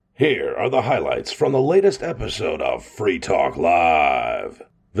Here are the highlights from the latest episode of Free Talk Live.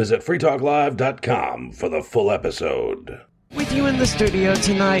 Visit freetalklive.com for the full episode. With you in the studio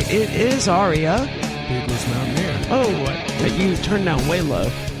tonight, it is Aria. Peakless Mountaineer. Oh, you turned down way low.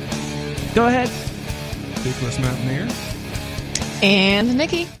 Go ahead. Peakless Mountaineer. And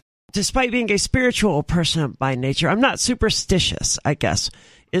Nikki. Despite being a spiritual person by nature, I'm not superstitious, I guess,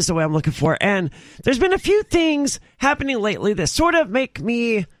 is the way I'm looking for. And there's been a few things happening lately that sort of make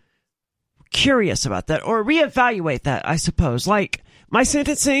me curious about that, or reevaluate that, I suppose. Like my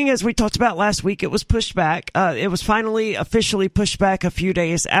sentencing, as we talked about last week, it was pushed back. It was finally officially pushed back a few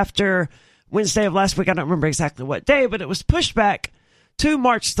days after Wednesday of last week. I don't remember exactly what day, but it was pushed back to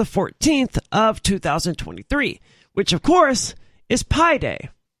March the 14th of 2023, which of course is Pi Day.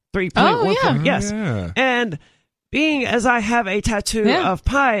 3.1. Oh, yeah. Yes. Yeah. And being as I have a tattoo of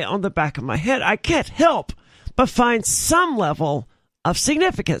pi on the back of my head, I can't help but find some level of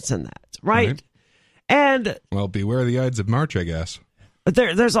significance in that, right? And well, beware the Ides of March, I guess.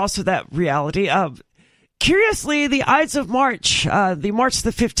 there's also that reality of, curiously, the Ides of March, the March the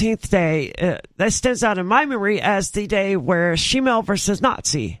 15th day, that stands out in my memory as the day where Shemale versus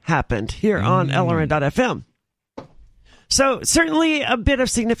Nazi happened here on LRN.FM. So certainly a bit of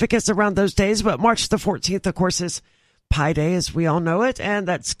significance around those days, but March the 14th, of course, is Pi Day, as we all know it, and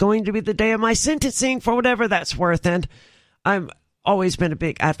that's going to be the day of my sentencing for whatever that's worth. And I'm always been a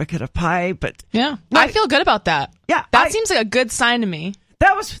big advocate of Pi, but yeah, I feel good about that. Yeah, that seems like a good sign to me.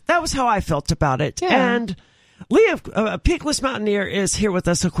 That was how I felt about it. Yeah. And Leah, Peakless Mountaineer, is here with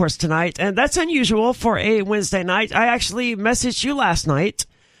us, of course, tonight, and that's unusual for a Wednesday night. I actually messaged you last night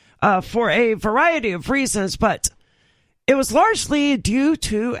for a variety of reasons, but it was largely due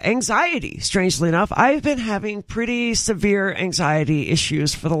to anxiety, strangely enough. I've been having pretty severe anxiety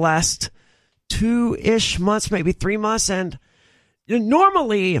issues for the last 2-ish months, maybe 3 months. And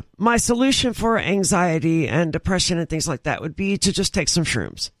normally my solution for anxiety and depression and things like that would be to just take some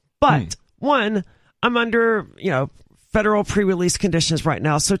shrooms. But one, I'm under, federal pre-release conditions right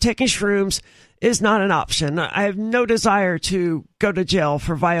now. So taking shrooms is not an option. I have no desire to go to jail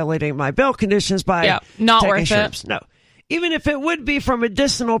for violating my bail conditions by not taking worth shrooms. it. No. Even if it would be for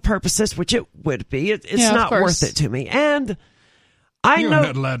medicinal purposes, which it would be, it's not worth it to me. And You're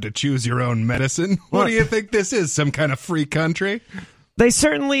not allowed to choose your own medicine. What do you think this is, some kind of free country? They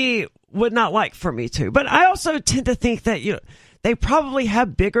certainly would not like for me to. But I also tend to think that they probably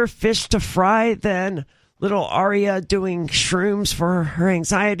have bigger fish to fry than little Aria doing shrooms for her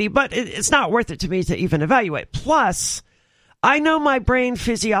anxiety. But it's not worth it to me to even evaluate. Plus, I know my brain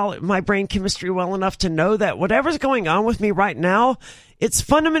physiology, my brain chemistry well enough to know that whatever's going on with me right now, it's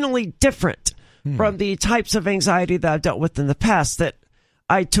fundamentally different from the types of anxiety that I've dealt with in the past that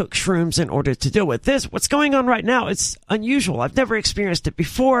I took shrooms in order to deal with. What's going on right now, it's unusual. I've never experienced it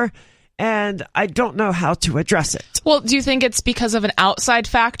before, and I don't know how to address it. Well, do you think it's because of an outside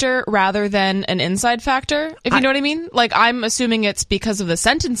factor rather than an inside factor, if you know what I mean? Like, I'm assuming it's because of the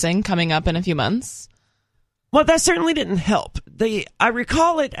sentencing coming up in a few months. Well, that certainly didn't help. I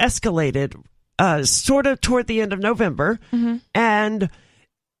recall it escalated sort of toward the end of November, and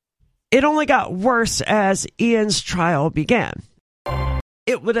it only got worse as Ian's trial began.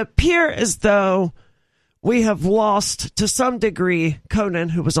 It would appear as though we have lost, to some degree, Conan,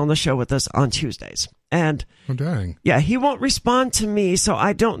 who was on the show with us on Tuesdays. And oh, dang. Yeah, he won't respond to me, so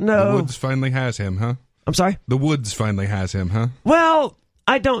I don't know. The Woods finally has him, huh? I'm sorry? The Woods finally has him, huh? Well,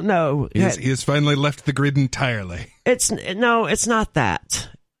 I don't know. He has finally left the grid entirely. It's not that.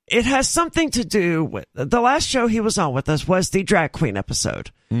 It has something to do with the last show he was on with us was the drag queen episode,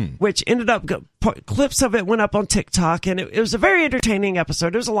 which ended up clips of it went up on TikTok, and it was a very entertaining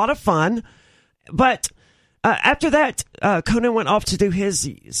episode. It was a lot of fun, but after that, Conan went off to do his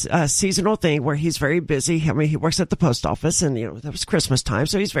seasonal thing where he's very busy. I mean, he works at the post office, and that was Christmas time,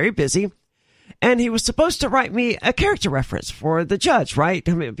 so he's very busy. And he was supposed to write me a character reference for the judge, right?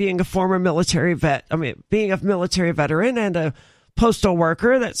 I mean, being a former military vet, being a military veteran and a postal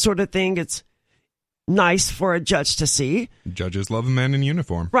worker, that sort of thing, it's nice for a judge to see. Judges love a man in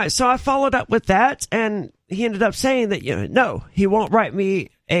uniform. Right. So I followed up with that, and he ended up saying that, no, he won't write me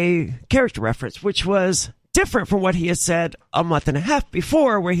a character reference, which was different from what he had said a month and a half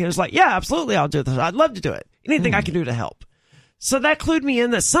before, where he was like, yeah, absolutely, I'll do this. I'd love to do it. Anything I can do to help. So that clued me in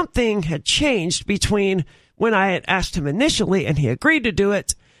that something had changed between when I had asked him initially and he agreed to do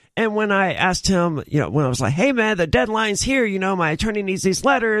it, and when I asked him, when I was like, hey man, the deadline's here, my attorney needs these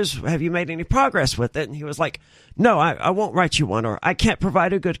letters. Have you made any progress with it? And he was like, no, I won't write you one, or I can't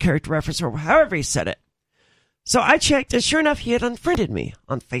provide a good character reference, or however he said it. So I checked, and sure enough, he had unfriended me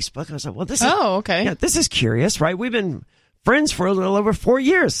on Facebook. I was like, well, this is, oh, okay. Yeah, this is curious, right? We've been friends for a little over 4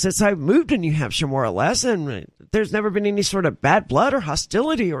 years since I moved to New Hampshire, more or less, and there's never been any sort of bad blood or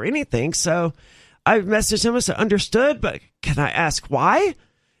hostility or anything. So I've messaged him and said, understood, but can I ask why?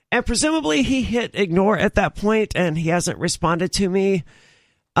 And presumably he hit ignore at that point, and he hasn't responded to me.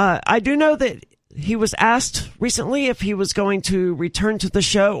 I do know that he was asked recently if he was going to return to the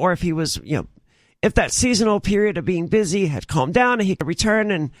show, or if he was, if that seasonal period of being busy had calmed down and he could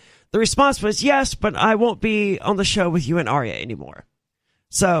return. And the response was yes, but I won't be on the show with you and Arya anymore.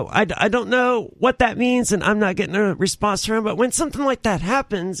 So I don't know what that means, and I'm not getting a response from him. But when something like that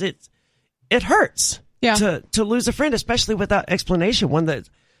happens, it hurts to lose a friend, especially without explanation. One that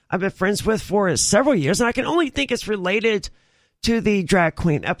I've been friends with for several years, and I can only think it's related to the drag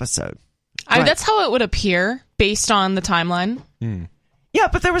queen episode. That's how it would appear based on the timeline. Yeah,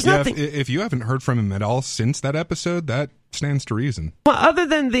 but there was nothing. If you haven't heard from him at all since that episode, that stands to reason. Well, other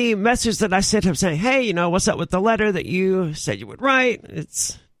than the message that I sent him saying, hey, what's up with the letter that you said you would write?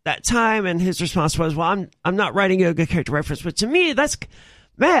 It's that time. And his response was, well, I'm not writing you a good character reference. But to me,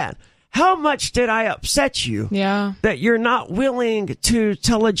 man, how much did I upset you? Yeah. That you're not willing to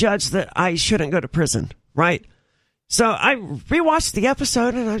tell a judge that I shouldn't go to prison, right? So I rewatched the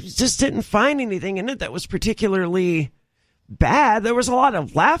episode, and I just didn't find anything in it that was particularly bad. There was a lot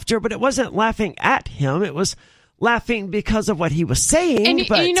of laughter, but it wasn't laughing at him. It was laughing because of what he was saying. And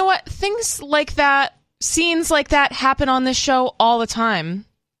you know what? Things like that, scenes like that happen on this show all the time.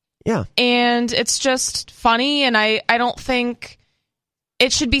 Yeah. And it's just funny, and I don't think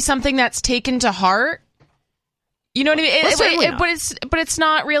it should be something that's taken to heart. You know what I mean? But it's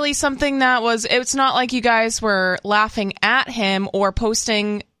not really something that was. It's not like you guys were laughing at him or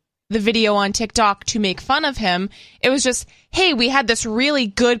posting the video on TikTok to make fun of him. It was just, hey, we had this really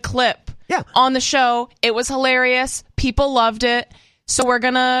good clip on the show. It was hilarious. People loved it. So we're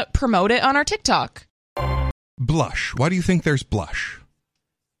gonna promote it on our TikTok. Blush. Why do you think there's blush?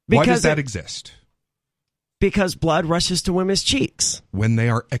 Why does that exist? Because blood rushes to women's cheeks when they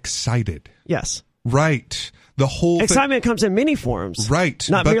are excited. Yes. Right. The whole excitement comes in many forms. Right.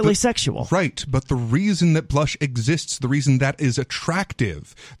 Not merely sexual. Right. But the reason that blush exists, the reason that is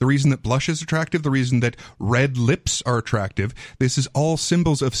attractive, the reason that blush is attractive, the reason that red lips are attractive, this is all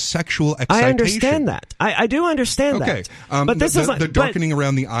symbols of sexual excitation. I understand that. I do understand that. But this is the darkening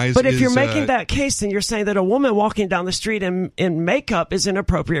around the eyes. But if you're making that case, then you're saying that a woman walking down the street in makeup is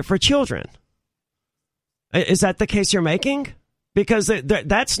inappropriate for children. Is that the case you're making? Because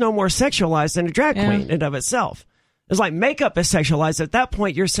that's no more sexualized than a drag queen in and of itself. It's like makeup is sexualized. At that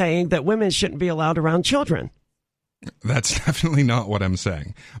point, you're saying that women shouldn't be allowed around children. That's definitely not what I'm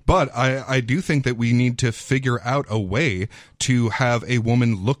saying. But I do think that we need to figure out a way to have a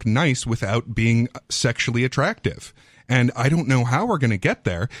woman look nice without being sexually attractive. And I don't know how we're going to get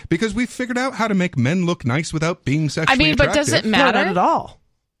there, because we've figured out how to make men look nice without being sexually attractive. But does it matter? No, not at all.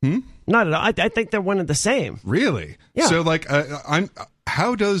 Not at all. I think they're one and the same. Really? Yeah. So, like,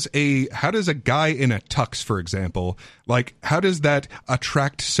 how does a guy in a tux, for example, like, how does that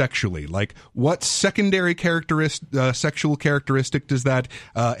attract sexually? Like, what secondary sexual characteristic does that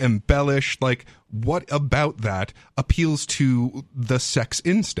embellish? Like, what about that appeals to the sex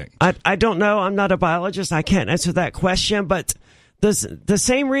instinct? I don't know. I'm not a biologist. I can't answer that question, but the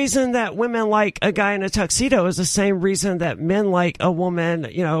same reason that women like a guy in a tuxedo is the same reason that men like a woman,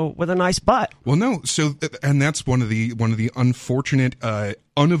 with a nice butt. Well, no. So, and that's one of the unfortunate,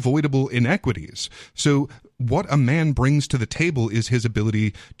 unavoidable inequities. So what a man brings to the table is his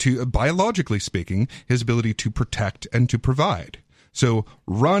ability to, biologically speaking, his ability to protect and to provide. So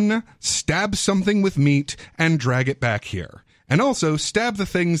run, stab something with meat, and drag it back here. And also stab the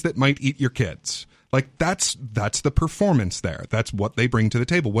things that might eat your kids. Like, that's the performance there. That's what they bring to the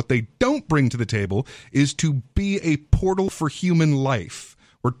table. What they don't bring to the table is to be a portal for human life.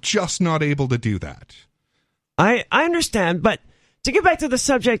 We're just not able to do that. I understand, but to get back to the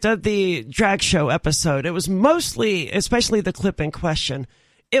subject of the drag show episode, it was mostly, especially the clip in question,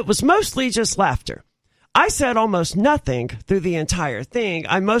 it was mostly just laughter. I said almost nothing through the entire thing.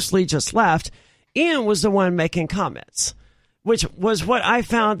 I mostly just laughed. Ian was the one making comments, which was what I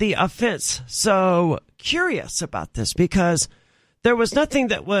found the offense so curious about this, because there was nothing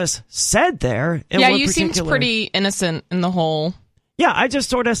that was said there. Yeah, you seemed pretty innocent in the whole. Yeah, I just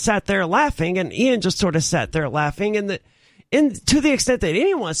sort of sat there laughing, and Ian just sort of sat there laughing. And to the extent that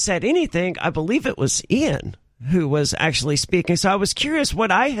anyone said anything, I believe it was Ian who was actually speaking. So I was curious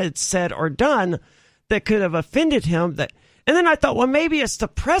what I had said or done that could have offended him. And then I thought, well, maybe it's the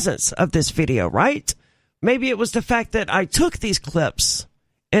presence of this video, right? Maybe it was the fact that I took these clips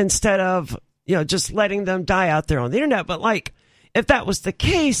instead of, just letting them die out there on the internet. But if that was the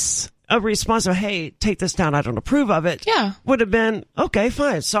case, a response of, hey, take this down, I don't approve of it, would have been, okay,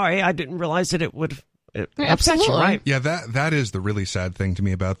 fine, sorry, I didn't realize that it would upset you, right? Yeah, that is the really sad thing to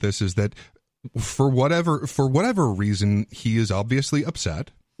me about this, is that for whatever reason, he is obviously upset.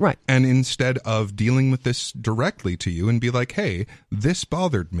 Right. And instead of dealing with this directly to you and be like, hey, this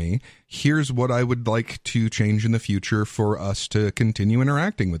bothered me, here's what I would like to change in the future for us to continue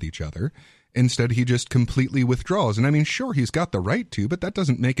interacting with each other. Instead, he just completely withdraws. And I mean, sure, he's got the right to, but that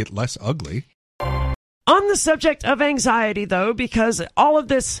doesn't make it less ugly. On the subject of anxiety, though, because all of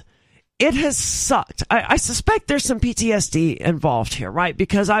this, it has sucked. I suspect there's some PTSD involved here, right?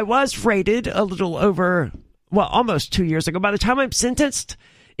 Because I was raided a little over, almost 2 years ago. By the time I'm sentenced,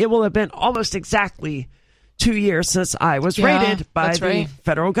 it will have been almost exactly 2 years since I was raided by the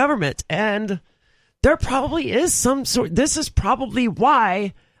federal government. And there probably is some sort, this is probably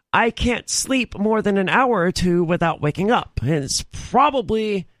why I can't sleep more than an hour or two without waking up. And it's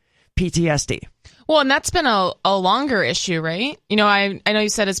probably PTSD. Well, and that's been a longer issue, right? You know, I know you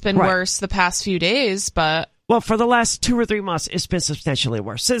said it's been worse the past few days, but... Well, for the last 2 or 3 months, it's been substantially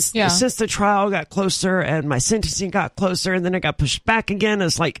worse. Since the trial got closer and my sentencing got closer and then it got pushed back again,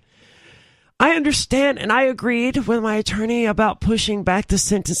 it's like, I understand and I agreed with my attorney about pushing back the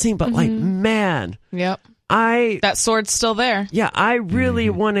sentencing, but like, man. Yep. That sword's still there. Yeah, I really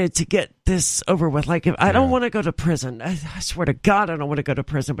wanted to get this over with. Like, if I don't want to go to prison. I swear to God, I don't want to go to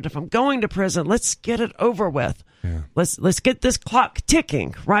prison. But if I'm going to prison, let's get it over with. Yeah. Let's get this clock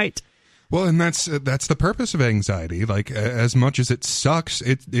ticking, right? Well, and that's the purpose of anxiety. Like, as much as it sucks,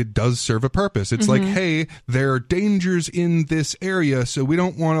 it does serve a purpose. It's like, hey, there are dangers in this area, so we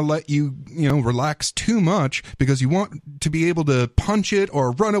don't want to let you, relax too much because you want to be able to punch it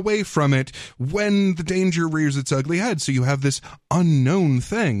or run away from it when the danger rears its ugly head. So you have this unknown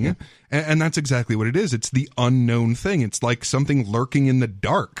thing, and that's exactly what it is. It's the unknown thing. It's like something lurking in the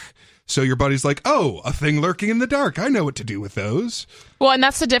dark. So your buddy's like, oh, a thing lurking in the dark. I know what to do with those. Well, and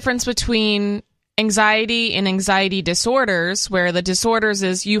that's the difference between anxiety and anxiety disorders, where the disorders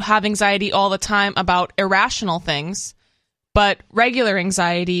is you have anxiety all the time about irrational things, but regular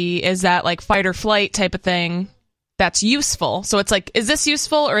anxiety is that like fight or flight type of thing that's useful. So it's like, is this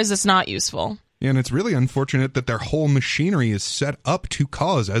useful or is this not useful? Yeah, and it's really unfortunate that their whole machinery is set up to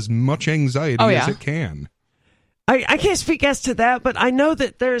cause as much anxiety as it can. I can't speak as to that, but I know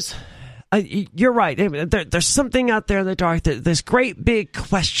that there's... you're right. There's something out there in the dark, this great big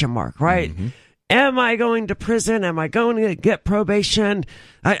question mark, right? Am I going to prison? Am I going to get probation?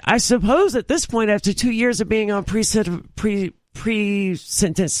 I suppose at this point, after 2 years of being on pre-sentence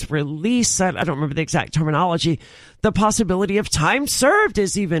release, I don't remember the exact terminology, the possibility of time served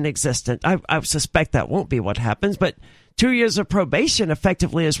is even existent. I suspect that won't be what happens, but 2 years of probation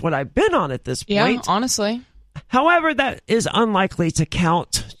effectively is what I've been on at this point. Yeah, honestly. However, that is unlikely to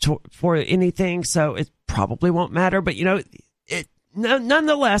count for anything, so it probably won't matter. But,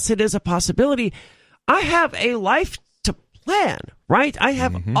 nonetheless, it is a possibility. I have a life to plan, right? I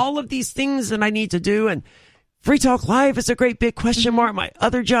have all of these things that I need to do, and Free Talk Live is a great big question mark. My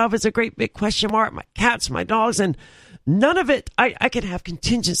other job is a great big question mark. My cats, my dogs, and none of it, I could have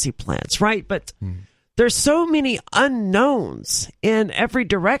contingency plans, right? But there's so many unknowns in every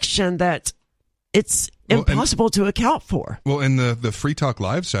direction that it's impossible to account for. Well, and the Free Talk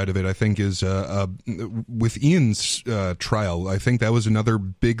Live side of it, I think, is with Ian's trial. I think that was another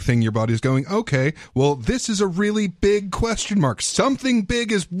big thing your body's going, okay, well, this is a really big question mark. Something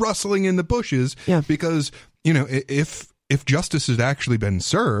big is rustling in the bushes because, if justice had actually been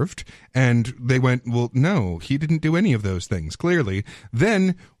served and they went, well, no, he didn't do any of those things, clearly,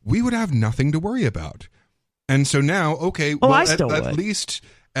 then we would have nothing to worry about. And so now, okay,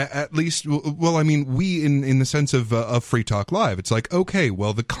 at least, well, I mean, we in the sense of Free Talk Live, it's like, okay,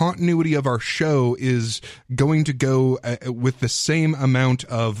 well, the continuity of our show is going to go with the same amount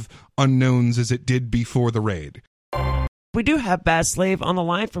of unknowns as it did before the raid. We do have Bad Slave on the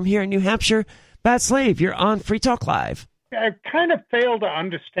line from here in New Hampshire. Bad Slave, you're on Free Talk Live. I kind of fail to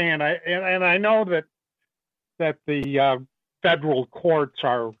understand, and I know that the federal courts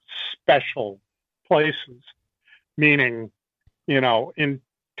are special places, meaning,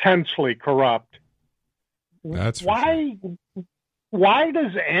 intensely corrupt. That's why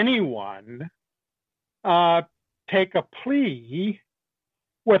does anyone take a plea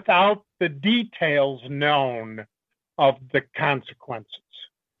without the details known of the consequences?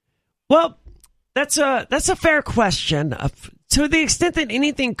 Well, that's a fair question. To the extent that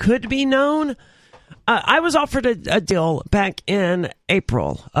anything could be known, I was offered a deal back in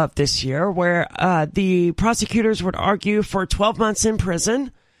April of this year where the prosecutors would argue for 12 months in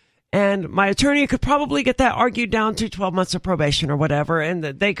prison And my attorney could probably get that argued down to 12 months of probation or whatever, and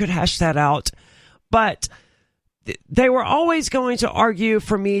that they could hash that out. But they were always going to argue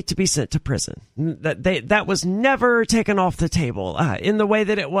for me to be sent to prison. That was never taken off the table in the way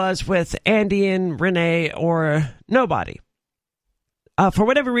that it was with Andy and Renee or nobody. For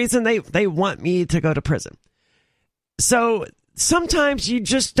whatever reason, they want me to go to prison. So sometimes you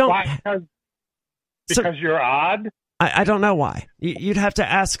just don't. Why? Because you're odd? I don't know why. You'd have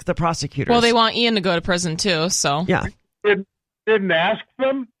to ask the prosecutors. Well, they want Ian to go to prison too, so. Yeah. Didn't ask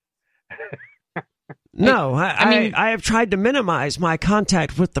them? No, I have tried to minimize my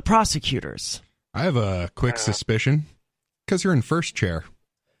contact with the prosecutors. I have a quick suspicion, because you're in first chair.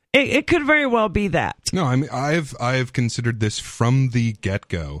 It could very well be that. No, I mean, I've considered this from the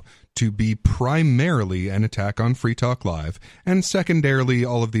get-go to be primarily an attack on Free Talk Live, and secondarily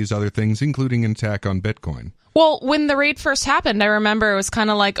all of these other things, including an attack on Bitcoin. Well, when the raid first happened, I remember it was kind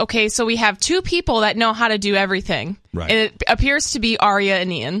of like, okay, so we have two people that know how to do everything. Right. And it appears to be Arya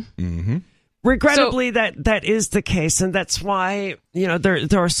and Ian. Mm-hmm. Regrettably, that is the case, and that's why, there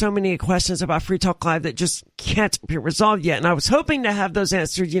are so many questions about Free Talk Live that just can't be resolved yet. And I was hoping to have those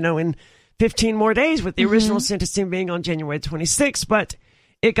answered, in 15 more days, with the original sentencing being on January 26th, but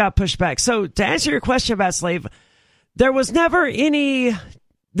it got pushed back. So to answer your question about Slave, there was never any...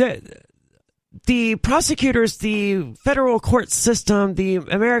 The prosecutors, the federal court system, the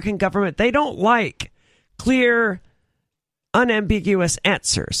American government, they don't like clear, unambiguous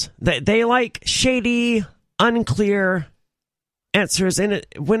answers. They like shady, unclear answers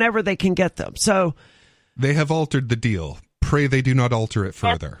whenever they can get them. So they have altered the deal. Pray they do not alter it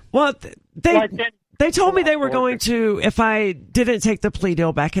further. Well, they told me they were going to, if I didn't take the plea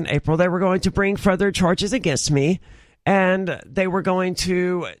deal back in April, they were going to bring further charges against me, and they were going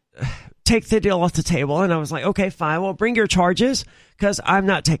to take the deal off the table. And I was like, okay, fine. Well, bring your charges, because I'm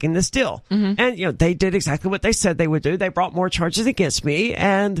not taking this deal. Mm-hmm. And, they did exactly what they said they would do. They brought more charges against me,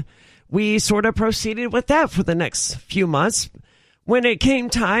 and we sort of proceeded with that for the next few months. When it came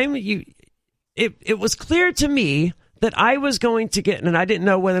time, it was clear to me that I was going to get, and I didn't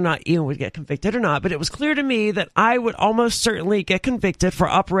know whether or not Ian would get convicted or not, but it was clear to me that I would almost certainly get convicted for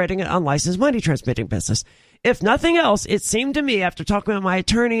operating an unlicensed money transmitting business. If nothing else, it seemed to me, after talking with my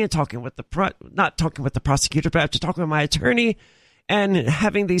attorney and talking with not talking with the prosecutor, but after talking with my attorney and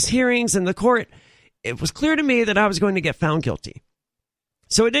having these hearings in the court, it was clear to me that I was going to get found guilty.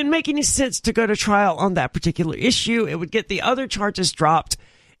 So it didn't make any sense to go to trial on that particular issue. It would get the other charges dropped,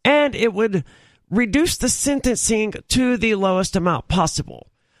 and it would reduce the sentencing to the lowest amount possible.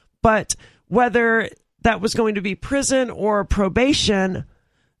 But whether that was going to be prison or probation,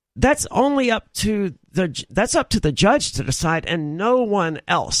 that's only up to the judge to decide, and no one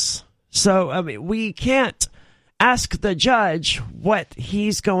else. So, we can't ask the judge what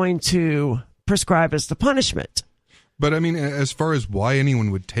he's going to prescribe as the punishment. But as far as why anyone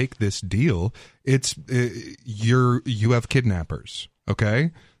would take this deal, it's you have kidnappers,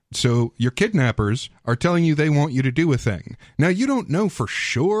 okay? So your kidnappers are telling you they want you to do a thing. Now, you don't know for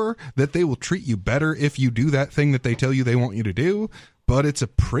sure that they will treat you better if you do that thing that they tell you they want you to do, but it's a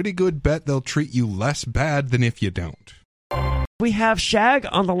pretty good bet they'll treat you less bad than if you don't. We have Shag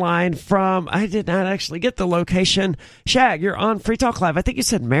on the line from, I did not actually get the location. Shag, you're on Free Talk Live. I think you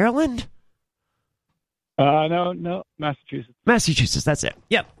said Maryland? No, Massachusetts. Massachusetts, that's it.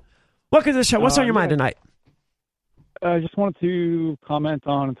 Yep. Welcome to the show. What's on your mind tonight? I just wanted to comment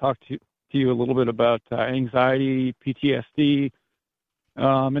on and talk to you a little bit about anxiety, PTSD.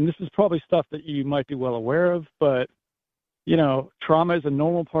 And this is probably stuff that you might be well aware of, but, trauma is a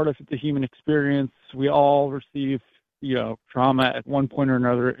normal part of the human experience. We all receive, trauma at one point or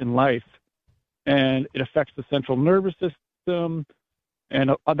another in life, and it affects the central nervous system. And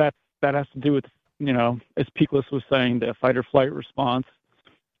that has to do with, as Peakless was saying, the fight or flight response.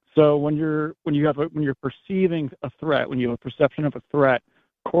 So when you're perceiving a threat, when you have a perception of a threat,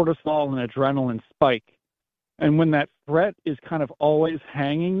 cortisol and adrenaline spike. And when that threat is kind of always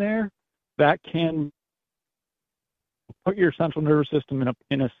hanging there, that can put your central nervous system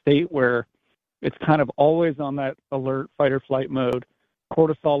in a state where it's kind of always on that alert fight or flight mode.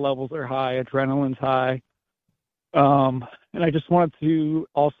 Cortisol levels are high, adrenaline's high. And I just wanted to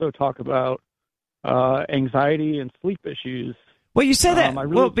also talk about anxiety and sleep issues. Well, you said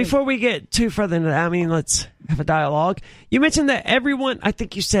that. Before we get too further into that, let's have a dialogue. You mentioned that I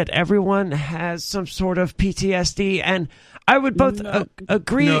think you said everyone has some sort of PTSD, and I would both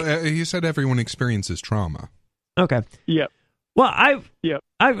agree. No, you said everyone experiences trauma. Okay. Yep. Well,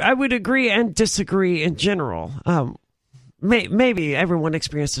 I would agree and disagree in general. Maybe everyone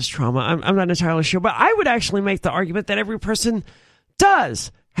experiences trauma. I'm not entirely sure, but I would actually make the argument that every person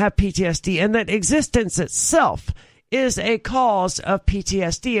does have PTSD, and that existence itself is a cause of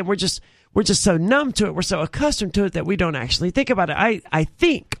PTSD, and we're just so numb to it, we're so accustomed to it that we don't actually think about it. I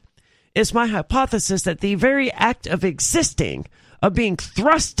think it's my hypothesis that the very act of existing, of being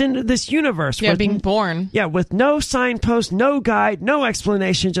thrust into this universe, being born, with no signpost, no guide, no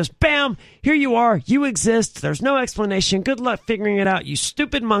explanation, just bam, here you are, you exist, there's no explanation, good luck figuring it out, you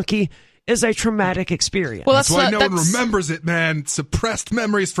stupid monkey, is a traumatic experience. Well, that's why no one remembers it, man. Suppressed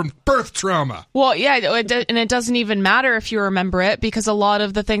memories from birth trauma. Well, yeah, and it doesn't even matter if you remember it, because a lot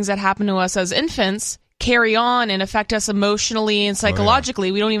of the things that happen to us as infants carry on and affect us emotionally and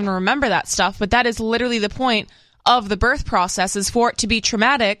psychologically. We don't even remember that stuff, but that is literally the point of the birth process, is for it to be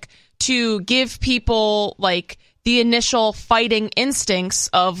traumatic, to give people like the initial fighting instincts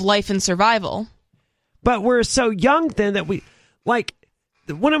of life and survival. But we're so young then that we, like,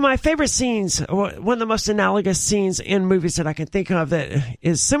 one of my favorite scenes, one of the most analogous scenes in movies that I can think of that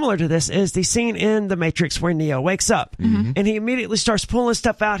is similar to this, is the scene in The Matrix where Neo wakes up and he immediately starts pulling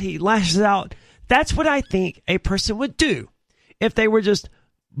stuff out. He lashes out. That's what I think a person would do if they were just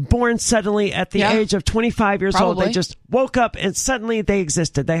born suddenly at the age of 25 years old. They just woke up and suddenly they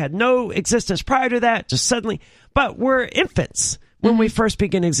existed. They had no existence prior to that, just suddenly. But we're infants when we first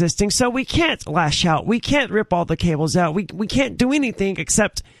begin existing, so we can't lash out. We can't rip all the cables out. We can't do anything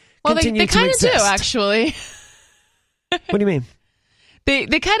except continue to exist. Well, they kind of do, actually. What do you mean?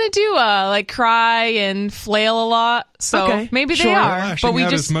 They kind of do like cry and flail a lot, so maybe they are. But we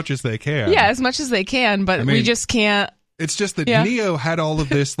just as much as they can. Yeah, as much as they can, but we just can't. It's just that Neo had all of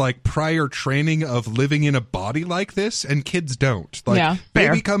this like prior training of living in a body like this, and kids don't. Like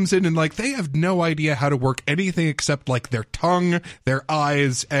baby comes in and like they have no idea how to work anything except like their tongue, their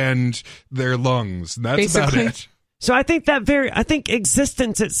eyes, and their lungs. That's basically about it. So I think I think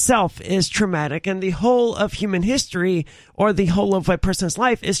existence itself is traumatic, and the whole of human history, or the whole of a person's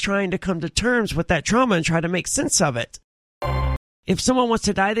life, is trying to come to terms with that trauma and try to make sense of it. If someone wants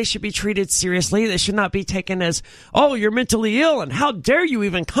to die, they should be treated seriously. They should not be taken as, oh, you're mentally ill, and how dare you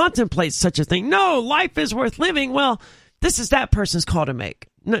even contemplate such a thing? No, life is worth living. Well, this is that person's call to make,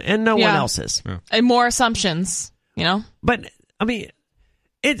 and no one else's. Yeah. And more assumptions, you know? But, I mean,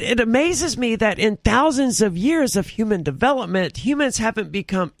 it amazes me that in thousands of years of human development, humans haven't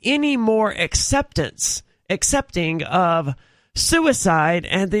become any more accepting of suicide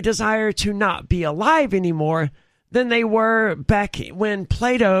and the desire to not be alive anymore than they were back when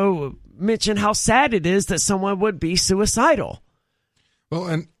Plato mentioned how sad it is that someone would be suicidal. Well,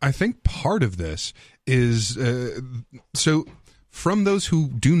 and I think part of this is, so from those who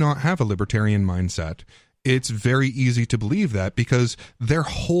do not have a libertarian mindset, it's very easy to believe that because their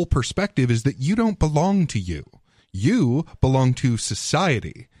whole perspective is that you don't belong to you. You belong to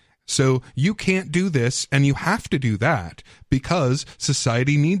society. So you can't do this and you have to do that because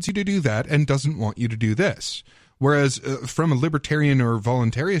society needs you to do that and doesn't want you to do this. Whereas from a libertarian or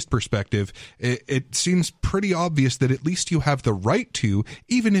voluntarist perspective, it seems pretty obvious that at least you have the right to,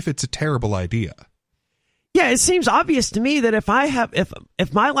 even if it's a terrible idea. Yeah, it seems obvious to me that if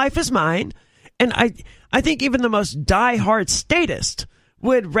my life is mine, and I think even the most diehard statist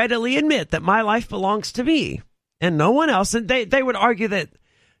would readily admit that my life belongs to me and no one else, and they would argue that,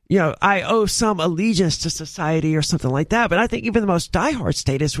 you know, I owe some allegiance to society or something like that. But I think even the most diehard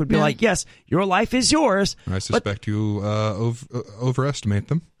statists would be like, yes, your life is yours. I suspect you overestimate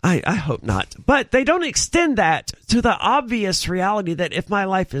them. I hope not. But they don't extend that to the obvious reality that if my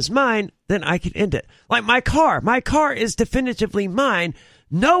life is mine, then I can end it. Like my car is definitively mine.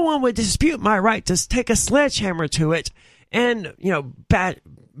 No one would dispute my right to take a sledgehammer to it and, you know,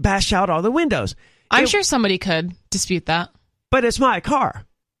 bash out all the windows. I'm sure somebody could dispute that. But it's my car.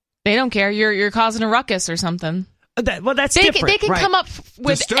 They don't care. You're causing a ruckus or something. That's different. They can come up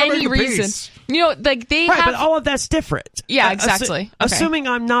with any reason. Peace. You know, like they have. But all of that's different. Yeah, exactly. Assuming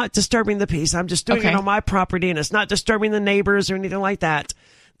I'm not disturbing the peace, I'm just doing it on my property, and it's not disturbing the neighbors or anything like that.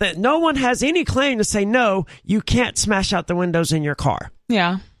 That no one has any claim to say no. You can't smash out the windows in your car.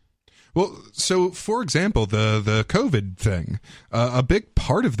 Yeah. Well, so for example, the COVID thing, a big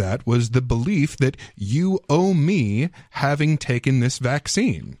part of that was the belief that you owe me having taken this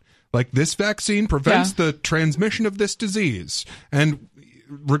vaccine. Like, this vaccine prevents the transmission of this disease. And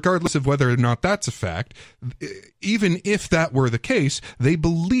regardless of whether or not that's a fact, even if that were the case, they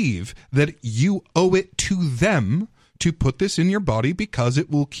believe that you owe it to them to put this in your body because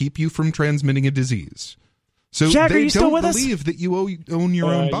it will keep you from transmitting a disease. So Jack, they don't believe that you own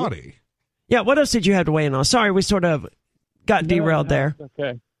your own body. Yeah, what else did you have to weigh in on? Sorry, we sort of got derailed there.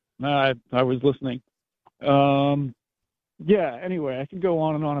 Okay. No, I was listening. Yeah, anyway, I could go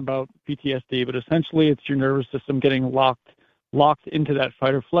on and on about PTSD, but essentially it's your nervous system getting locked locked into that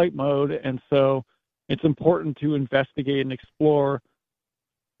fight or flight mode. And so it's important to investigate and explore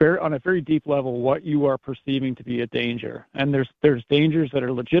on a very deep level what you are perceiving to be a danger. And there's dangers that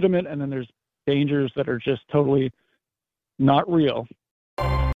are legitimate, and then there's dangers that are just totally not real.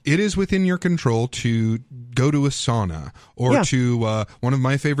 It is within your control to go to a sauna or to one of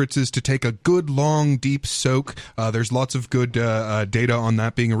my favorites is to take a good, long, deep soak. There's lots of good data on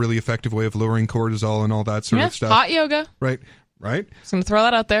that being a really effective way of lowering cortisol and all that sort of stuff. Hot yoga. Right. Just going to throw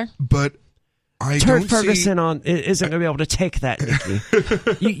that out there. But Turd Ferguson isn't going to be able to take that,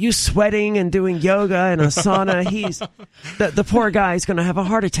 Nikki. you sweating and doing yoga in a sauna, the poor guy is going to have a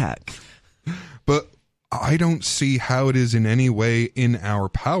heart attack. But I don't see how it is in any way in our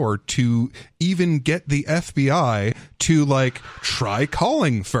power to even get the FBI to, like, try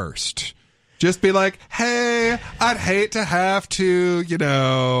calling first. Just be like, hey, I'd hate to have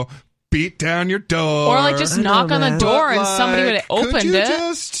to, beat down your door. Or, like, just knock on the door and somebody would have opened could you it.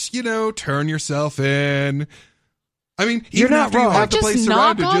 Just, turn yourself in? I mean, you're even not after wrong. you have the place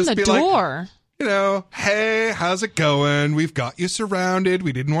surrounded, knock on just the be door. Like, hey, how's it going? We've got you surrounded.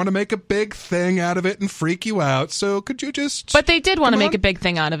 We didn't want to make a big thing out of it and freak you out. So could you just... But they did want to make a big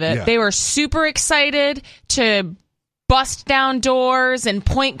thing out of it. Yeah. They were super excited to bust down doors and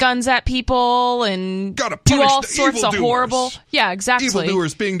point guns at people and do all sorts of horrible... Yeah, exactly.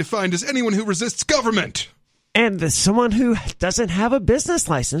 Evildoers being defined as anyone who resists government. And someone who doesn't have a business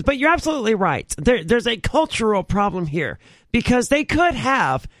license. But you're absolutely right. There's a cultural problem here because they could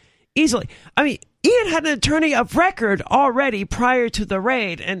have easily... I mean, Ian had an attorney of record already prior to the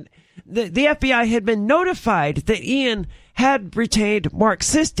raid, and the FBI had been notified that Ian had retained Mark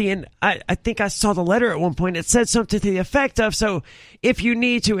Sistian. I think I saw the letter at one point. It said something to the effect of, so if you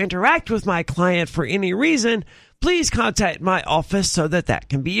need to interact with my client for any reason, please contact my office so that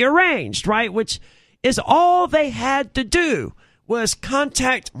can be arranged, right? Which is all they had to do was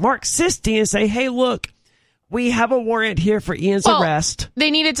contact Mark Sistian and say, hey, look, we have a warrant here for Ian's arrest.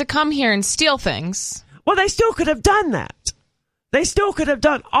 They needed to come here and steal things. Well, they still could have done that. They still could have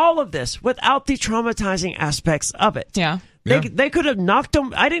done all of this without the traumatizing aspects of it. Yeah. They could have knocked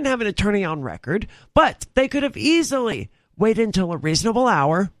him. I didn't have an attorney on record, but they could have easily waited until a reasonable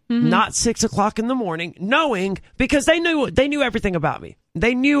hour, not 6 o'clock in the morning, knowing, because they knew everything about me.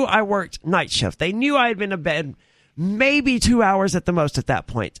 They knew I worked night shift. They knew I had been in bed maybe 2 hours at the most at that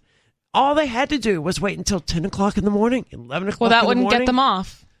point. All they had to do was wait until 10 o'clock in the morning, 11 o'clock in the morning. Well, that wouldn't get them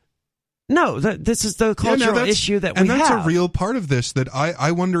off. No, this is the cultural issue that we have. And that's a real part of this that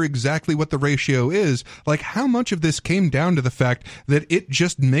I wonder exactly what the ratio is. Like, how much of this came down to the fact that it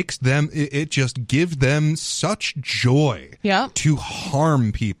just makes them, it just gives them such joy to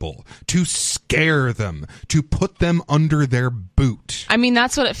harm people, to scare them, to put them under their boot. I mean,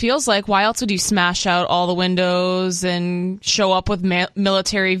 that's what it feels like. Why else would you smash out all the windows and show up with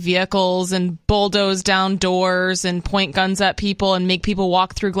military vehicles and bulldoze down doors and point guns at people and make people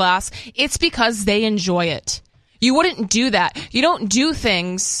walk through glass? It's because they enjoy it. You wouldn't do that. You don't do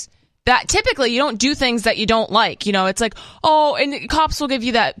things that typically you don't do things that you don't like. It's like, and cops will give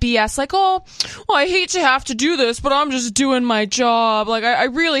you that BS like, I hate to have to do this, but I'm just doing my job. Like, I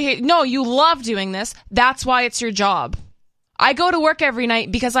really hate. No, you love doing this. That's why it's your job. I go to work every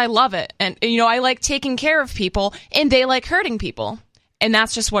night because I love it. And, I like taking care of people and they like hurting people. And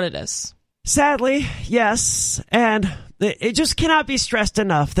that's just what it is. Sadly, yes. And it just cannot be stressed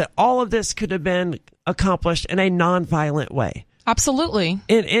enough that all of this could have been accomplished in a non-violent way. Absolutely.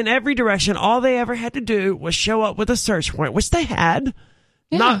 In every direction, all they ever had to do was show up with a search warrant, which they had.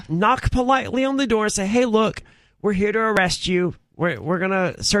 Yeah. Knock politely on the door and say, hey, look, we're here to arrest you. We're going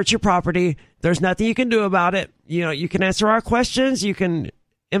to search your property. There's nothing you can do about it. You can answer our questions. You can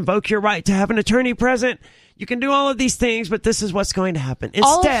invoke your right to have an attorney present. You can do all of these things, but this is what's going to happen.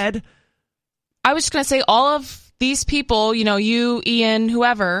 Instead... I was just going to say all of these people, you, Ian,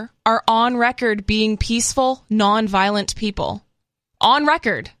 whoever, are on record being peaceful, non-violent people. On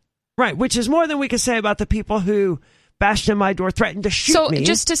record. Right, which is more than we could say about the people who bashed in my door, threatened to shoot me. So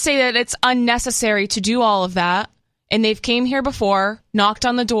just to say that it's unnecessary to do all of that, and they've came here before, knocked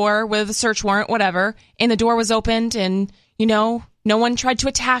on the door with a search warrant, whatever, and the door was opened and, no one tried to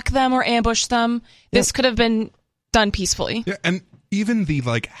attack them or ambush them. This could have been done peacefully. Yeah, and even the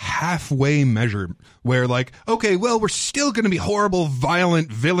halfway measure where okay, well, we're still going to be horrible,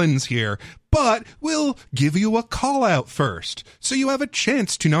 violent villains here, but we'll give you a call out first so you have a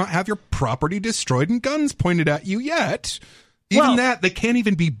chance to not have your property destroyed and guns pointed at you yet. Even that, they can't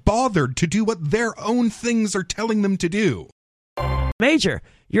even be bothered to do what their own things are telling them to do. Major,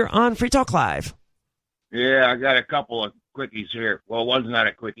 you're on Free Talk Live. Yeah, I got a couple of quickies here. Well, one's not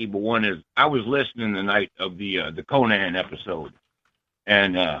a quickie, but one is, I was listening the night of the Conan episode,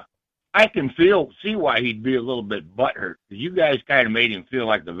 and I can see why he'd be a little bit butthurt, because you guys kind of made him feel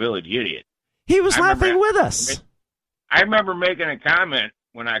like the village idiot. He was laughing with us. I remember making a comment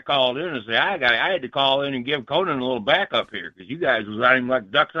when I called in and said, I had to call in and give Conan a little backup here, because you guys was on him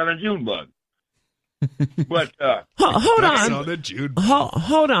like ducks on a June bug. But hold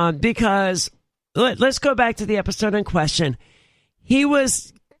on, because let's go back to the episode in question. He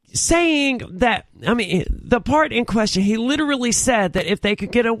was saying that, I mean, the part in question, he literally said that if they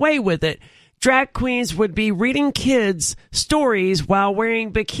could get away with it, drag queens would be reading kids stories while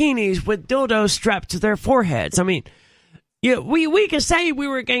wearing bikinis with dildos strapped to their foreheads. I mean, yeah, we can say we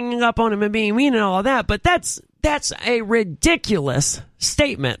were ganging up on him and being mean and all of that, but that's a ridiculous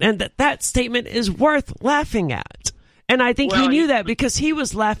statement, and that statement is worth laughing at. And I think he knew that because he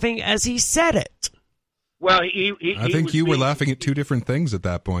was laughing as he said it. Well, I think you were laughing at two different things at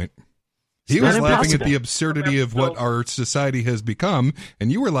that point. He was laughing at the absurdity of what our society has become,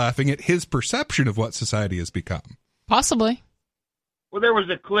 and you were laughing at his perception of what society has become. Possibly. Well, there was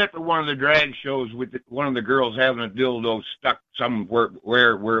a clip of one of the drag shows with one of the girls having a dildo stuck somewhere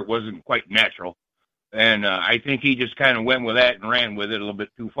where it wasn't quite natural. And I think he just kind of went with that and ran with it a little bit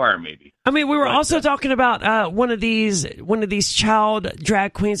too far, maybe. I mean, we were also talking about one of these child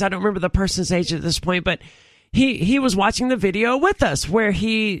drag queens. I don't remember the person's age at this point, but he was watching the video with us where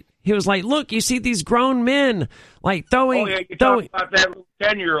he was like, "Look, you see these grown men like throwing." Oh yeah, you talking about that little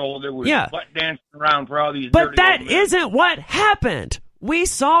 10-year-old that was butt dancing around for all these. But that isn't what happened. We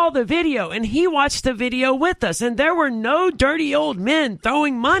saw the video, and he watched the video with us, and there were no dirty old men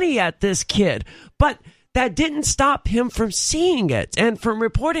throwing money at this kid. But that didn't stop him from seeing it and from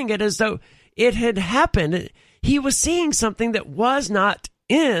reporting it as though it had happened. He was seeing something that was not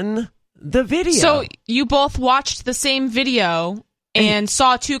in the video. So you both watched the same video and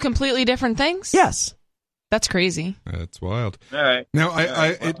saw two completely different things? Yes. That's crazy. That's wild. All right. Now,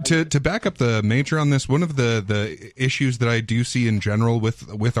 to back up the major on this, one of the issues that I do see in general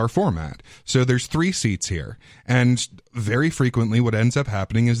with our format. So there's 3 seats here, and very frequently what ends up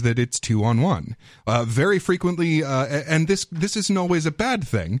happening is that it's 2-on-1. Very frequently, and this isn't always a bad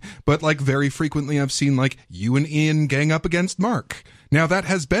thing, but like very frequently I've seen like you and Ian gang up against Mark. Now, that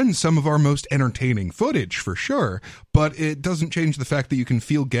has been some of our most entertaining footage, for sure, but it doesn't change the fact that you can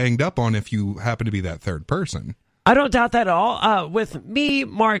feel ganged up on if you happen to be that third person. I don't doubt that at all. With me,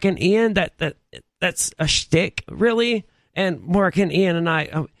 Mark, and Ian, that's a shtick, really. And Mark and Ian and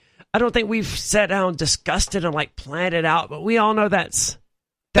I don't think we've sat down and discussed it and like planned it out, but we all know that's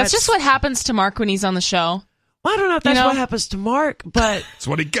just what happens to Mark when he's on the show. Well, I don't know if that's what happens to Mark, but... It's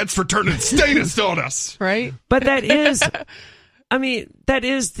what he gets for turning status on us. Right? But that is... I mean, that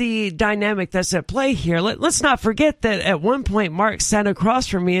is the dynamic that's at play here. Let's not forget that at one point, Mark sat across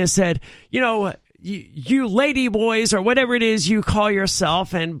from me and said, you lady boys or whatever it is you call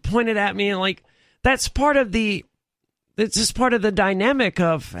yourself, and pointed at me, and like, it's just part of the dynamic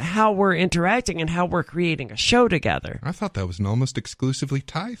of how we're interacting and how we're creating a show together. I thought that was an almost exclusively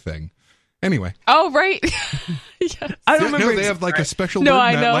Thai thing. Anyway. Oh, right. Yes. I don't remember. No, they have like a special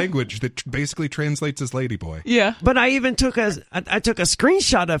word in that language that basically translates as ladyboy. Yeah. But I even took a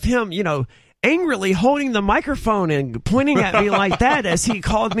screenshot of him, angrily holding the microphone and pointing at me like that as he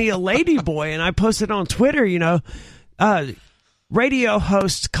called me a ladyboy. And I posted on Twitter, radio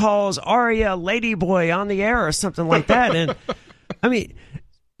host calls Aria ladyboy on the air or something like that. And I mean...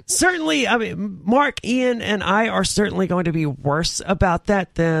 Certainly, Mark, Ian, and I are certainly going to be worse about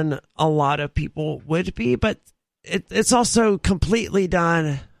that than a lot of people would be, but it's also completely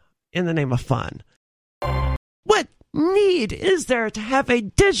done in the name of fun. What need is there to have a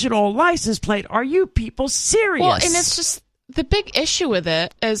digital license plate? Are you people serious? Well, and it's just the big issue with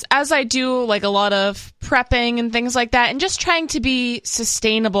it is, as I do like a lot of prepping and things like that, and just trying to be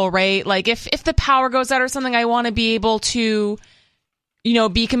sustainable, right? Like if the power goes out or something, I want to be able to...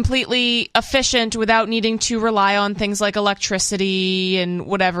 be completely efficient without needing to rely on things like electricity and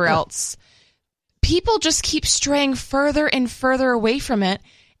whatever else. People just keep straying further and further away from it.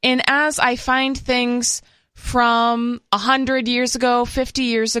 And as I find things from 100 years ago, 50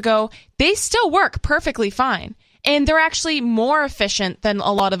 years ago, they still work perfectly fine. And they're actually more efficient than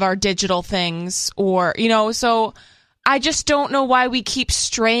a lot of our digital things, or, so I just don't know why we keep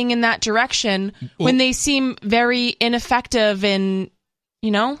straying in that direction when they seem very ineffective and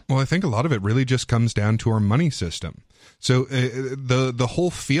you know? Well, I think a lot of it really just comes down to our money system. So the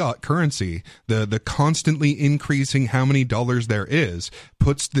whole fiat currency, the constantly increasing how many dollars there is,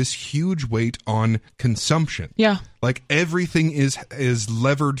 puts this huge weight on consumption. Yeah. Like everything is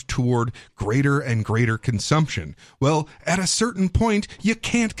levered toward greater and greater consumption. Well, at a certain point, you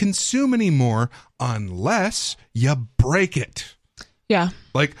can't consume anymore unless you break it. Yeah.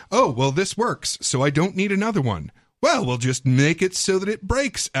 Like, oh, well, this works, so I don't need another one. Well, we'll just make it so that it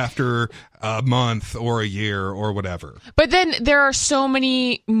breaks after a month or a year or whatever. But then there are so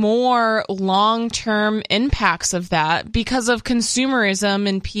many more long-term impacts of that because of consumerism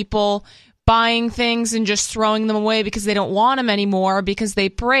and people buying things and just throwing them away because they don't want them anymore because they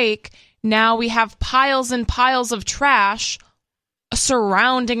break. Now we have piles and piles of trash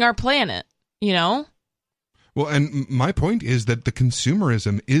surrounding our planet, you know? Well, and my point is that the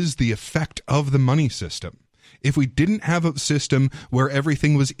consumerism is the effect of the money system. If we didn't have a system where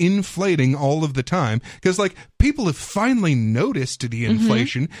everything was inflating all of the time, because like people have finally noticed the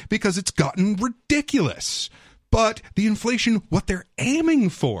inflation because it's gotten ridiculous. But the inflation, what they're aiming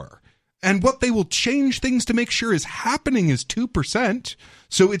for and what they will change things to make sure is happening is 2%.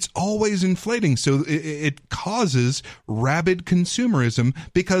 So it's always inflating. So it causes rabid consumerism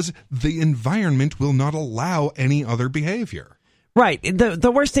because the environment will not allow any other behavior. Right.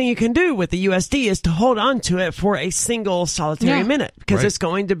 The worst thing you can do with the USD is to hold on to it for a single solitary minute because it's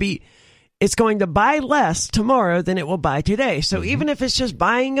going to buy less tomorrow than it will buy today. So even if it's just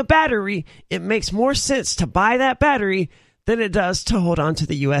buying a battery, it makes more sense to buy that battery than it does to hold on to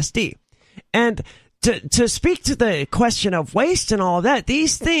the USD. And to speak to the question of waste and all of that,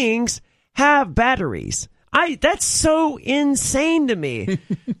 these things have batteries. That's so insane to me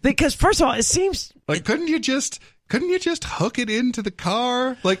because first of all, it seems like couldn't you just hook it into the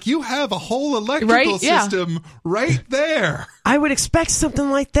car? Like you have a whole electrical system right there. I would expect something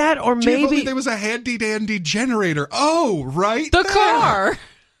like that, or maybe there was a handy dandy generator. Oh, right, the there. car.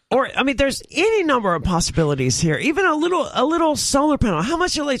 Or I mean, there's any number of possibilities here. Even a little solar panel. How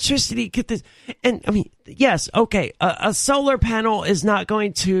much electricity could this? And I mean, yes, okay, a solar panel is not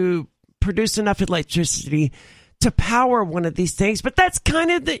going to produce enough electricity to power one of these things, but that's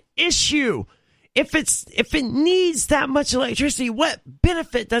kind of the issue. If it needs that much electricity, what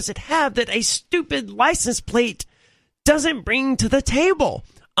benefit does it have that a stupid license plate doesn't bring to the table?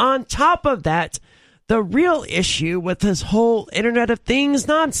 On top of that, the real issue with this whole Internet of Things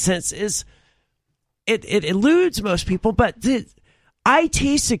nonsense is it eludes most people, but the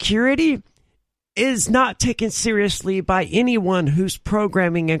IT security is not taken seriously by anyone who's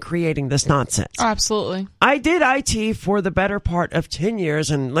programming and creating this nonsense. Oh, absolutely. I did IT for the better part of 10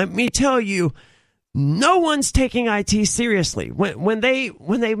 years, and let me tell you, no one's taking IT seriously. When they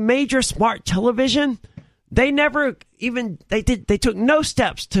made your smart television, they took no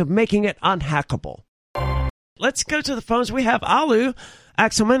steps to making it unhackable. Let's go to the phones. We have Alu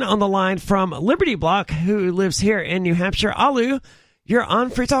Axelman on the line from Liberty Block, who lives here in New Hampshire. Alu, you're on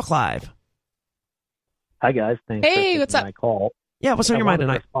Free Talk Live. Hi guys, thanks. Hey, what's up? My call. Yeah, what's on your mind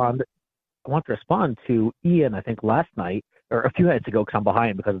tonight? I want to respond to Ian. I think last night or a few nights ago, because I'm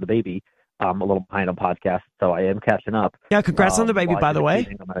behind because of the baby. I'm a little behind on podcasts, so I am catching up. Yeah, congrats on the baby, by the way.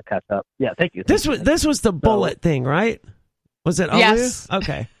 I'm going to catch up. Yeah, thank you. This was the bullet thing, right? Was it? Yes.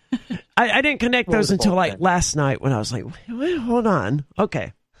 Okay. I didn't connect those until like last night when I was like, wait, hold on.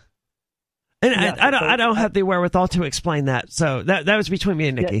 Okay. And yeah, I don't have the wherewithal to explain that. So that was between me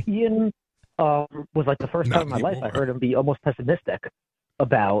and Nikki. Yeah, Ian was like the first time in my life I heard him be almost pessimistic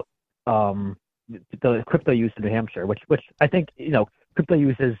about the crypto use in New Hampshire, which I think, crypto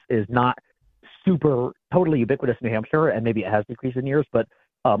use is not super totally ubiquitous in New Hampshire, and maybe it has decreased in years, but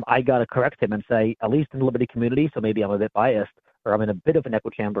I got to correct him and say, at least in the Liberty community, so maybe I'm a bit biased, or I'm in a bit of an echo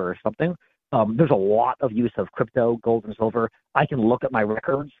chamber or something, there's a lot of use of crypto, gold, and silver. I can look at my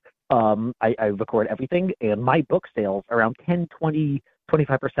records. I record everything, and my book sales, around 10, 20,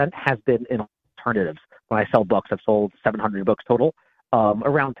 25% has been in alternatives. When I sell books, I've sold 700 books total.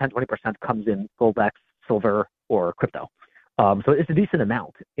 Around 10, 20% comes in gold backs, silver, or crypto. So it's a decent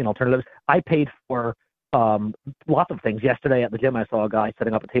amount in alternatives. I paid for lots of things. Yesterday at the gym, I saw a guy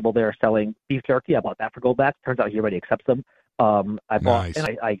setting up a table there selling beef jerky. I bought that for gold backs. Turns out he already accepts them.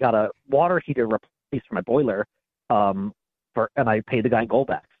 I got a water heater replaced for my boiler, and I paid the guy in gold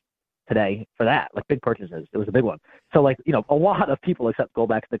backs today for that, like big purchases. It was a big one. So a lot of people accept gold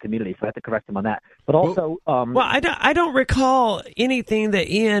backs in the community, so I have to correct him on that. But also, I don't recall anything that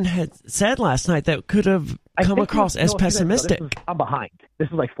Ian had said last night that could have come across as pessimistic. I'm behind. This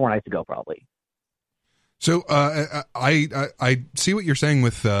was like 4 nights ago, probably. So I see what you're saying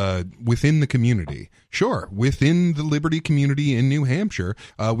with within the community. Sure, within the Liberty community in New Hampshire,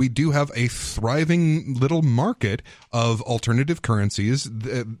 we do have a thriving little market of alternative currencies,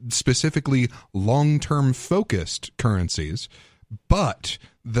 specifically long-term focused currencies. But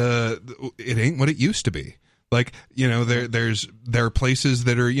it ain't what it used to be. Like, you know, there are places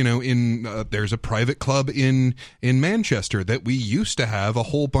that are, you know, there's a private club in Manchester that we used to have a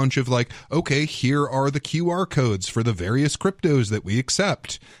whole bunch of like, okay, here are the QR codes for the various cryptos that we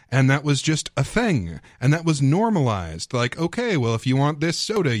accept. And that was just a thing. And that was normalized. Like, okay, well, if you want this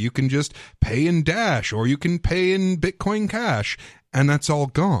soda, you can just pay in Dash or you can pay in Bitcoin Cash. And that's all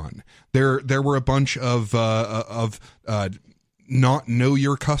gone. There were a bunch of not know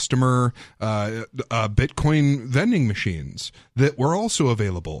your customer Bitcoin vending machines that were also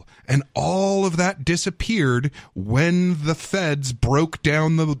available. And all of that disappeared when the feds broke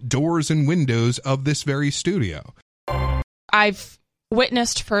down the doors and windows of this very studio. I've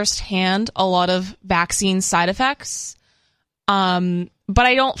witnessed firsthand a lot of vaccine side effects. But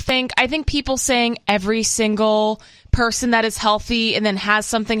I think people saying every single person that is healthy and then has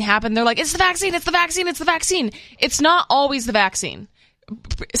something happen, they're like, it's the vaccine, it's the vaccine, it's the vaccine. It's not always the vaccine.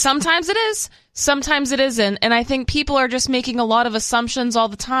 Sometimes it is, sometimes it isn't. And I think people are just making a lot of assumptions all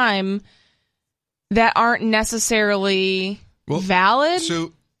the time that aren't necessarily valid.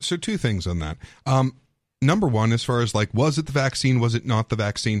 So two things on that. Number one, as far as like, was it the vaccine? Was it not the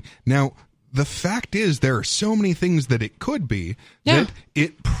vaccine? Now, the fact is there are so many things that it could be that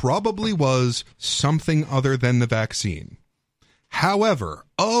it probably was something other than the vaccine. However,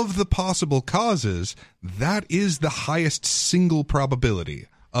 of the possible causes, that is the highest single probability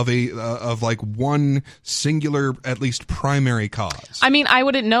of like one singular, at least primary cause. I mean, I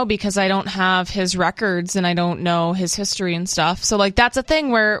wouldn't know because I don't have his records and I don't know his history and stuff. So like that's a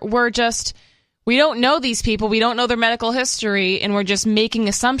thing where we don't know these people, we don't know their medical history, and we're just making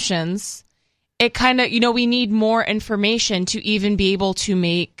assumptions. It kind of, you know, we need more information to even be able to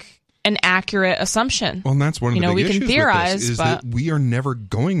make an accurate assumption. Well, and that's one of the big issues we can theorize, with this, is that we are never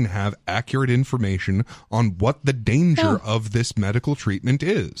going to have accurate information on what the danger of this medical treatment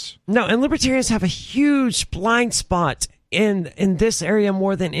is. No, and libertarians have a huge blind spot in this area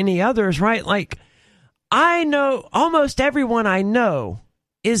more than any others, right? Like, I know almost everyone I know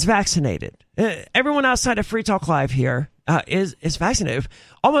is vaccinated. Everyone outside of Free Talk Live here is vaccinated.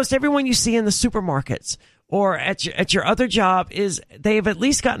 Almost everyone you see in the supermarkets or at your other job they've at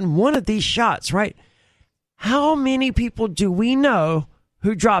least gotten one of these shots, right? How many people do we know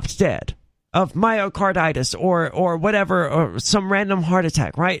who dropped dead of myocarditis or whatever, or some random heart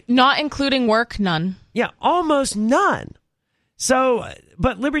attack, right? Not including work, none. Yeah, almost none. So,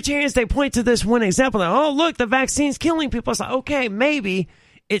 but libertarians, they point to this one example. Like, oh, look, the vaccine's killing people. It's like, okay, maybe.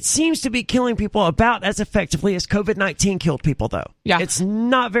 It seems to be killing people about as effectively as COVID-19 killed people, though. Yeah. It's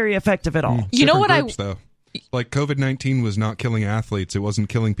not very effective at all. You know what though. Like, COVID-19 was not killing athletes. It wasn't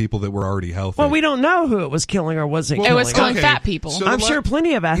killing people that were already healthy. Well, we don't know who it was killing or wasn't killing. It was killing fat people. So I'm sure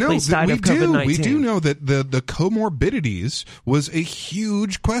plenty of athletes died of COVID-19. We do know that the comorbidities was a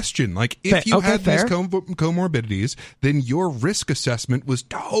huge question. Like, if you had these comorbidities, then your risk assessment was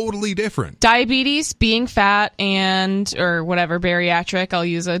totally different. Diabetes, being fat, or whatever, bariatric, I'll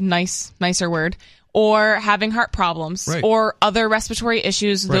use a nicer word, or having heart problems, or other respiratory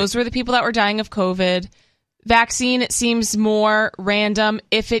issues. Right. Those were the people that were dying of COVID. Vaccine, it seems more random.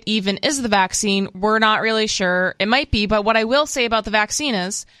 If it even is the vaccine, we're not really sure. It might be, but what I will say about the vaccine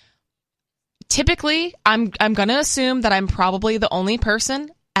is, typically, I'm going to assume that I'm probably the only person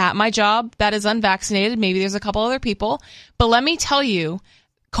at my job that is unvaccinated. Maybe there's a couple other people. But let me tell you,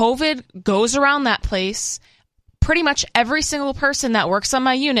 COVID goes around that place. Pretty much every single person that works on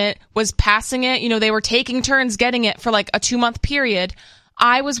my unit was passing it. You know, they were taking turns getting it for like a 2-month period.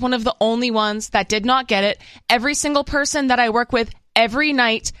 I was one of the only ones that did not get it. Every single person that I work with every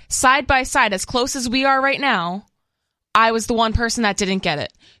night, side by side, as close as we are right now, I was the one person that didn't get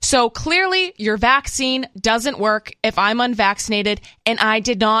it. So clearly your vaccine doesn't work if I'm unvaccinated, and I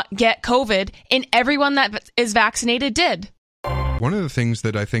did not get COVID, and everyone that is vaccinated did. One of the things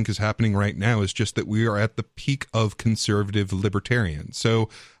that I think is happening right now is just that we are at the peak of conservative libertarians. So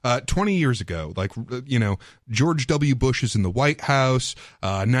 20 years ago, like, you know, George W. Bush is in the White House,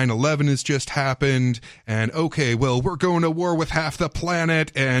 9/11 has just happened, and okay, well, we're going to war with half the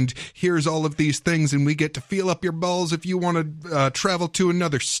planet, and here's all of these things, and we get to feel up your balls if you want to travel to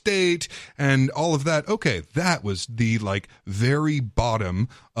another state, and all of that. Okay, that was the, like, very bottom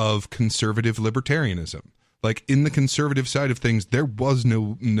of conservative libertarianism. Like, in the conservative side of things, there was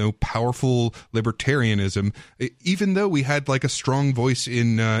no powerful libertarianism, even though we had like a strong voice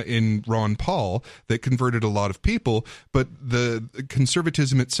in Ron Paul that converted a lot of people. But the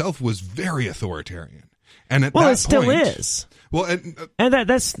conservatism itself was very authoritarian, and at that point, still is. Well, and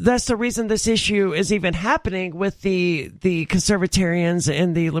that's the reason this issue is even happening with the conservatarians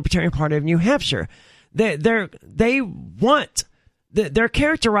in the Libertarian Party of New Hampshire. They're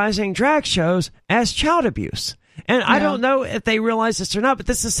characterizing drag shows as child abuse. And I don't know if they realize this or not, but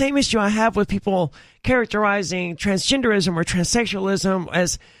this is the same issue I have with people characterizing transgenderism or transsexualism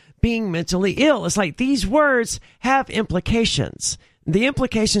as being mentally ill. It's like these words have implications. The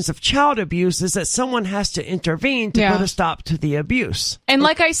implications of child abuse is that someone has to intervene to put a stop to the abuse. And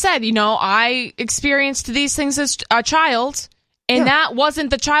like I said, I experienced these things as a child, and that wasn't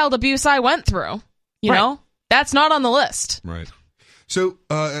the child abuse I went through. You know? That's not on the list. Right. So,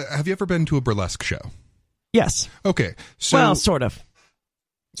 have you ever been to a burlesque show? Yes. Okay. So, well, sort of.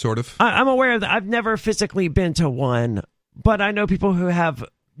 Sort of? I'm aware that I've never physically been to one, but I know people who have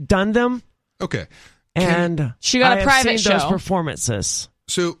done them. Okay. And she got a private show. Those performances.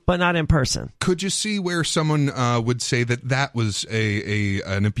 So, but not in person. Could you see where someone would say that was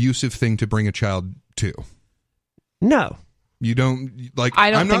an abusive thing to bring a child to? No. You don't like.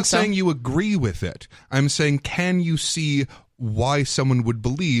 I'm not saying you agree with it. I'm saying, can you see why someone would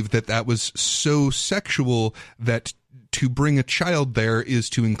believe that was so sexual that to bring a child there is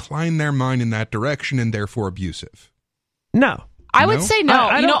to incline their mind in that direction and therefore abusive? No. I would say no.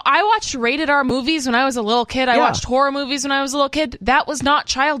 I watched rated R movies when I was a little kid. I watched horror movies when I was a little kid. That was not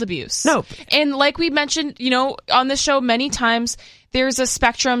child abuse. No. And like we mentioned, on this show many times, there's a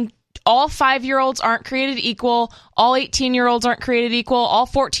spectrum. All 5-year-olds aren't created equal. All 18-year-olds aren't created equal. All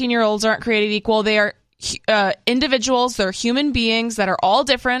 14-year-olds aren't created equal. They are individuals. They're human beings that are all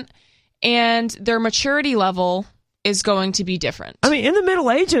different, and their maturity level is going to be different. I mean, in the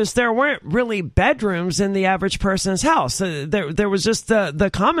Middle Ages, there weren't really bedrooms in the average person's house. There was just the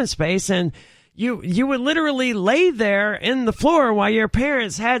common space, and you would literally lay there in the floor while your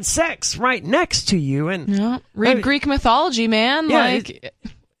parents had sex right next to you. And read Greek mythology, man. Yeah,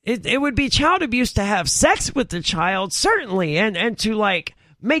 it would be child abuse to have sex with the child, certainly, and to like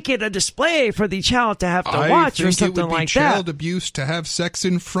make it a display for the child to have to watch or something like that. I think it would be child abuse to have sex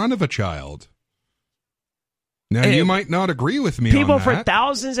in front of a child. Now, you might not agree with me on that. People for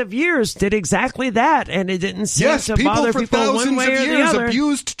thousands of years did exactly that, and it didn't seem to bother people one way or the other. Yes, people for thousands of years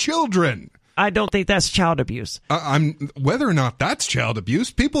abused children. I don't think that's child abuse. Whether or not that's child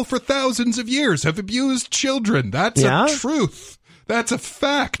abuse, people for thousands of years have abused children. That's a truth. That's a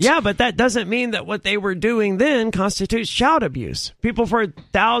fact. Yeah, but that doesn't mean that what they were doing then constitutes child abuse. People for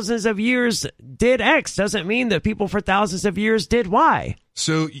thousands of years did X doesn't mean that people for thousands of years did Y.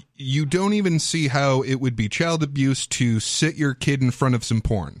 So you don't even see how it would be child abuse to sit your kid in front of some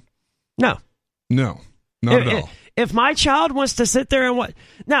porn? No. No, not at all. If my child wants to sit there and watch...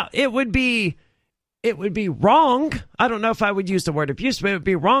 Now, it would be wrong. I don't know if I would use the word abuse, but it would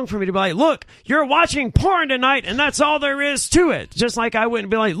be wrong for me to be like, look, you're watching porn tonight, and that's all there is to it. Just like I wouldn't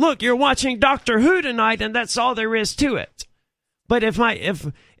be like, look, you're watching Doctor Who tonight, and that's all there is to it. But if I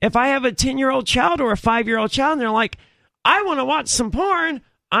have a 10-year-old child or a 5-year-old child, and they're like, I want to watch some porn,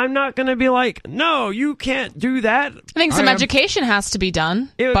 I'm not going to be like, no, you can't do that. I think some education has to be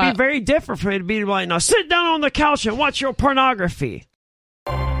done. It would be very different for me to be like, now sit down on the couch and watch your pornography.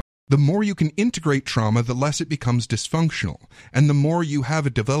 The more you can integrate trauma, the less it becomes dysfunctional. And the more you have a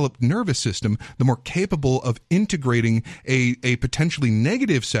developed nervous system, the more capable of integrating a potentially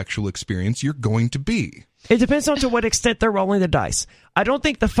negative sexual experience you're going to be. It depends on to what extent they're rolling the dice. I don't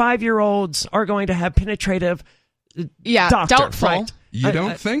think the 5-year-olds are going to have penetrative doctor, doubtful. Right? You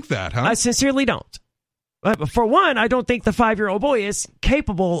don't think that, huh? I sincerely don't. For one, I don't think the 5-year-old boy is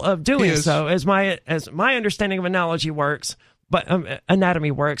capable of doing so, as my understanding of analogy works. But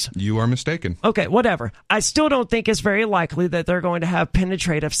anatomy works. You are mistaken. Okay, whatever. I still don't think it's very likely that they're going to have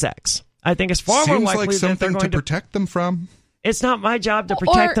penetrative sex. I think it's far more likely like that they're going to protect them from. It's not my job to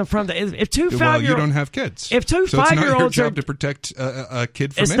protect them from if two 5-year-olds. Well, you don't have kids. If two 5-year-olds, it's not your job to protect a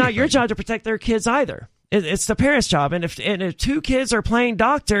kid from It's anything. not your job to protect their kids either. It's the parents' job. And if two kids are playing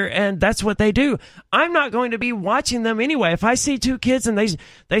doctor and that's what they do, I'm not going to be watching them anyway. If I see two kids and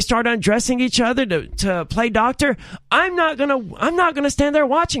they start undressing each other to play doctor, I'm not gonna stand there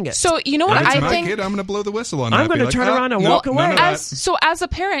watching it. So you know what I think? Kid, I'm gonna blow the whistle on. I'm going to turn around and walk away. As a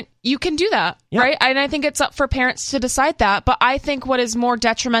parent, you can do that, right? And I think it's up for parents to decide that. But I think what is more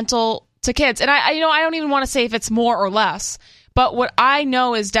detrimental to kids, and I don't even want to say if it's more or less. But what I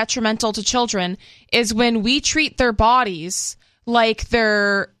know is detrimental to children is when we treat their bodies like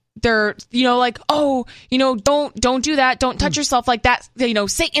they're they're, like, oh, don't do that. Don't touch yourself like that.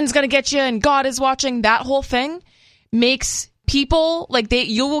 Satan's going to get you and God is watching. That whole thing makes people like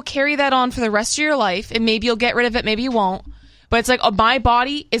you will carry that on for the rest of your life, and maybe you'll get rid of it. Maybe you won't. But it's like, my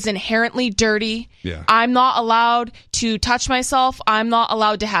body is inherently dirty. Yeah. I'm not allowed to touch myself. I'm not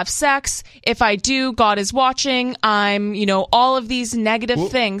allowed to have sex. If I do, God is watching. I'm, all of these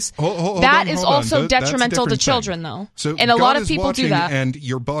negative things. That is also detrimental to children, though. So and a lot of people do that. And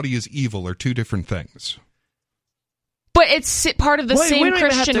your body is evil are two different things. But it's part of the same Christian rhetoric. We don't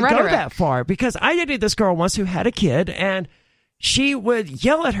even have to go that far, because I dated this girl once who had a kid, and she would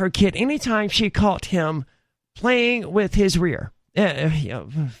yell at her kid anytime she caught him playing with his rear,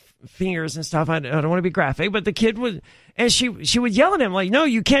 fingers and stuff. I don't want to be graphic, but the kid would, and she would yell at him like, "No,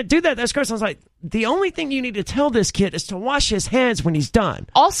 you can't do that. That's gross." I was like, the only thing you need to tell this kid is to wash his hands when he's done.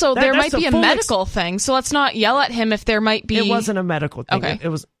 Also, there might be a medical thing, so let's not yell at him if there might be. It wasn't a medical thing. Okay. It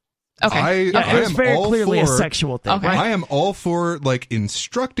was. Okay. It was very clearly a sexual thing. Okay. Right? I am all for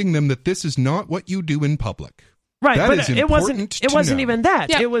instructing them that this is not what you do in public. Right, that but it wasn't even that.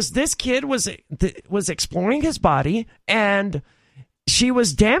 Yeah. It was this kid was exploring his body, and she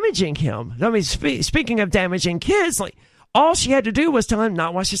was damaging him. I mean, speaking of damaging kids, like, all she had to do was tell him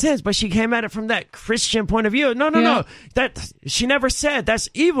not wash his hands, but she came at it from that Christian point of view. No. That she never said that's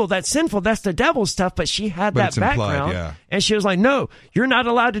evil, that's sinful, that's the devil stuff, but she had that background, and she was like, "No, you're not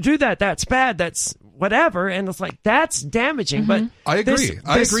allowed to do that. That's bad. That's whatever." And it's like, that's damaging. But I agree.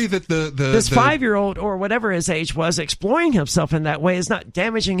 I agree that this 5-year-old or whatever his age was exploring himself in that way is not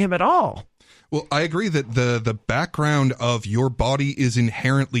damaging him at all. Well, I agree that the background of your body is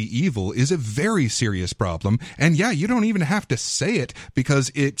inherently evil is a very serious problem. And yeah, you don't even have to say it, because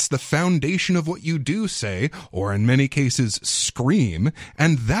it's the foundation of what you do say, or in many cases scream,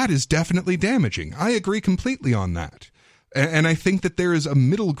 and that is definitely damaging. I agree completely on that. And I think that there is a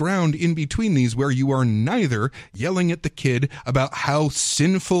middle ground in between these where you are neither yelling at the kid about how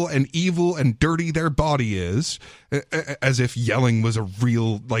sinful and evil and dirty their body is, as if yelling was a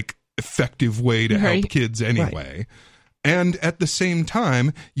real, effective way to help kids anyway. Right. And at the same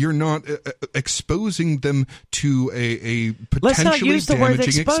time, you're not exposing them to a potentially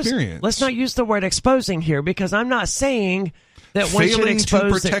damaging experience. Let's not use the word exposing here, because I'm not saying that one should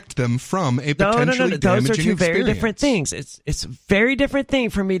expose to protect them from a potentially damaging experience. Those are two very experience. different things. It's a very different thing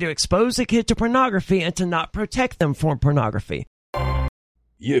for me to expose a kid to pornography and to not protect them from pornography.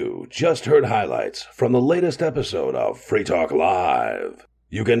 You just heard highlights from the latest episode of Free Talk Live.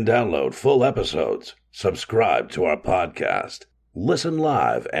 You can download full episodes, subscribe to our podcast, listen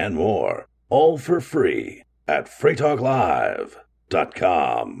live, and more, all for free at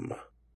freetalklive.com.